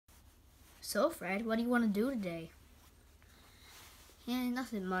So, Fred, what do you want to do today? Yeah,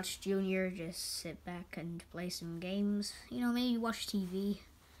 nothing much, Junior. Just sit back and play some games. You know, maybe watch TV.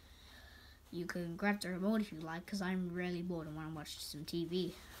 You can grab the remote if you like, because I'm really bored and want to watch some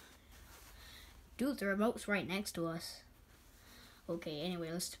TV. Dude, the remote's right next to us. Okay, anyway,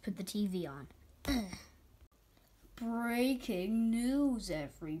 let's put the TV on. Breaking news,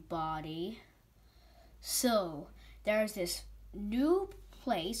 everybody. So, there's this new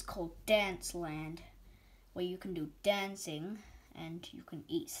place called Dance Land, where you can do dancing and you can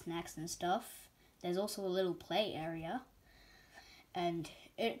eat snacks and stuff. There's also a little play area, and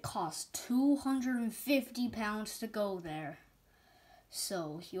it costs £250 to go there.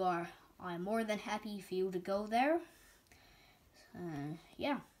 So I'm more than happy for you to go there.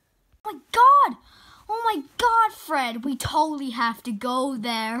 Yeah. Oh my God, Fred, we totally have to go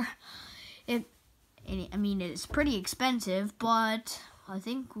there. It's pretty expensive, but I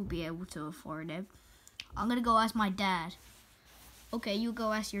think we'll be able to afford it. I'm gonna go ask my dad. Okay, you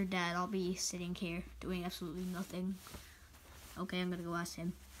go ask your dad. I'll be sitting here doing absolutely nothing. Okay, I'm gonna go ask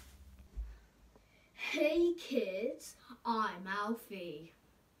him. Hey kids, I'm Alfie.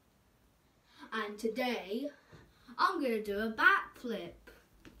 And today, I'm gonna do a backflip.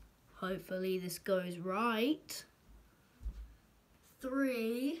 Hopefully this goes right.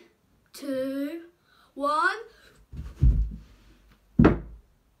 3, 2, 1.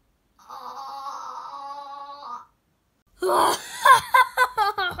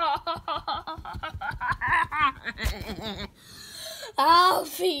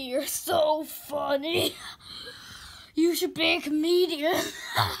 Alfie, you're so funny. You should be a comedian.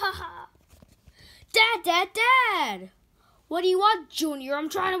 Dad! What do you want, Junior? I'm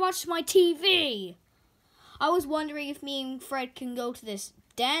trying to watch my TV. I was wondering if me and Fred can go to this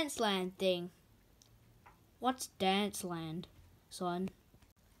Dance Land thing. What's Dance Land, son?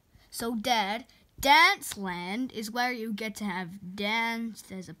 So, Dad, Dance Land is where you get to have dance,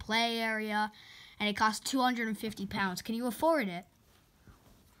 there's a play area, and it costs £250. Can you afford it?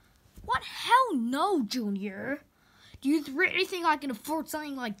 What? Hell no, Junior. Do you really think I can afford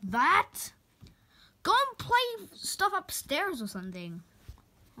something like that? Go and play stuff upstairs or something.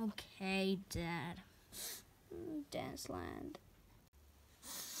 Okay, Dad. Dance Land.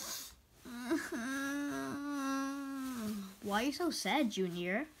 Why are you so sad,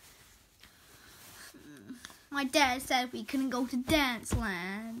 Junior? My dad said we couldn't go to Dance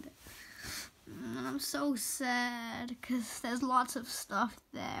Land. And I'm so sad because there's lots of stuff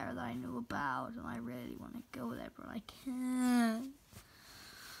there that I knew about and I really want to go there, but I can't.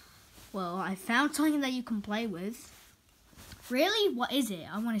 Well, I found something that you can play with. Really? What is it?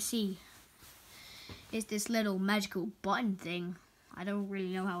 I want to see. It's this little magical button thing. I don't really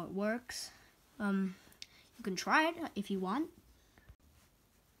know how it works. You can try it if you want.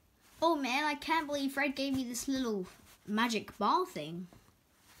 Oh man, I can't believe Fred gave me this little magic ball thing.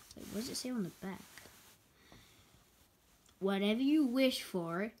 Wait, what does it say on the back? Whatever you wish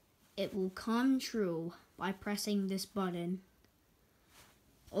for, it will come true by pressing this button.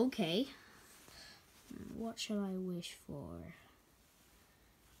 Okay. What should I wish for?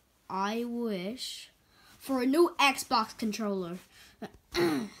 I wish for a new Xbox controller.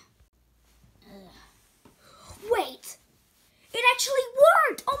 Wait! It actually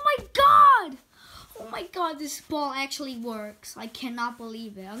worked! Oh my God! Oh my God, this ball actually works. I cannot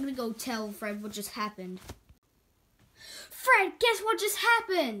believe it. I'm gonna go tell Fred what just happened. Fred, guess what just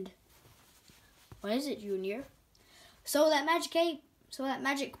happened? What is it, Junior? So that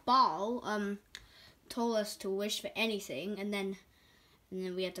magic ball told us to wish for anything, and then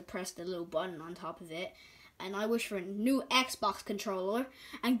we had to press the little button on top of it. And I wished for a new Xbox controller,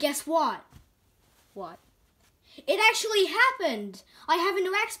 and guess what? What? It actually happened! I have a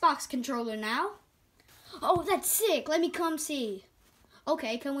new Xbox controller now. Oh, that's sick. Let me come see.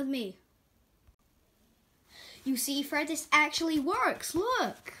 Okay, come with me. You see, Fred, this actually works.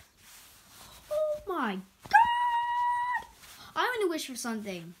 Look. Oh my God! I want to wish for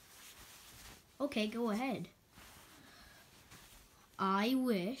something. Okay, go ahead. I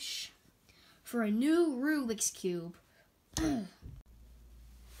wish for a new Rubik's Cube. Oh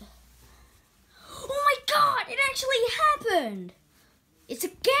my God! It actually happened! It's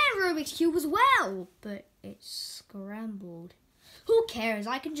again Rubik's Cube as well, but it's scrambled. Who cares?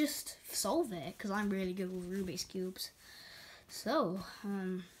 I can just solve it because I'm really good with Rubik's Cubes. So,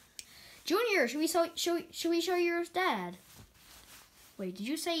 Junior, should we show your dad? Wait, did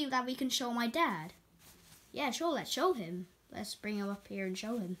you say that we can show my dad? Yeah, sure, let's show him. Let's bring him up here and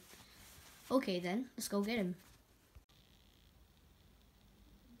show him. Okay then, let's go get him.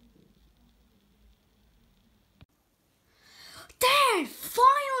 Dad,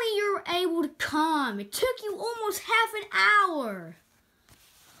 finally you're able to come? It took you almost half an hour.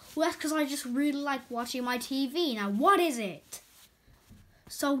 Well, that's because I just really like watching my TV. Now, what is it?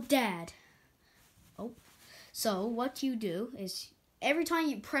 So, Dad. Oh. So, what you do is, every time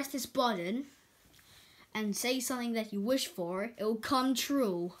you press this button and say something that you wish for, it will come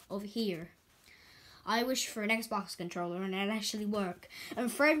true over here. I wished for an Xbox controller and it actually worked.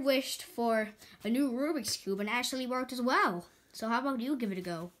 And Fred wished for a new Rubik's Cube and it actually worked as well. So how about you give it a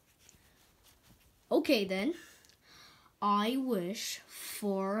go? Okay then. I wish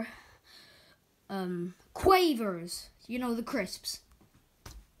for Quavers. You know, the crisps.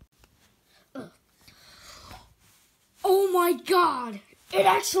 Oh my god! It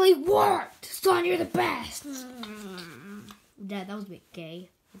actually worked! Son, you're the best! Dad, that was a bit gay.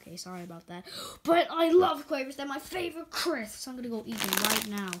 Okay, sorry about that. But I love Quavers. They're my favorite crisps. I'm gonna go eat them right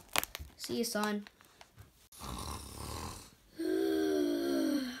now. See you, son.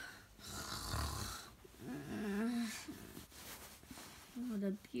 What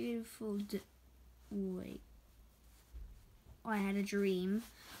a beautiful day. Wait. I had a dream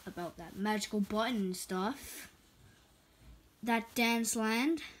about that magical button and stuff. That dance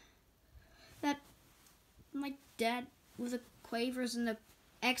land. That my dad with the Quavers and the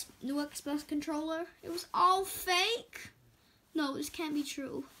new Xbox controller. It was all fake. No, this can't be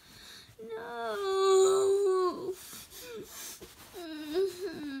true. No.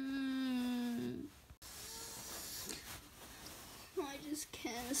 I just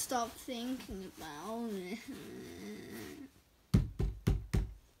can't stop thinking about it.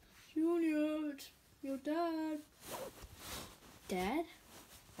 Junior, it's your dad. Dad?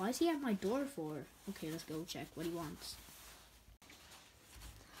 Why is he at my door for? Okay, let's go check what he wants.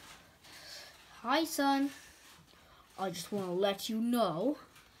 Hi, son. I just want to let you know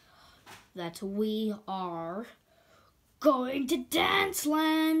that we are going to Dance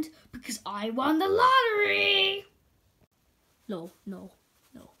Land because I won the lottery. No.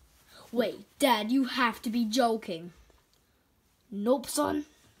 Wait, Dad, you have to be joking. Nope, son.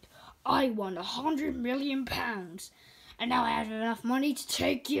 I won £100 million, and now I have enough money to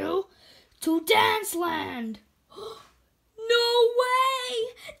take you to Dance Land. No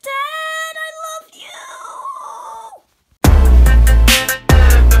way, Dad!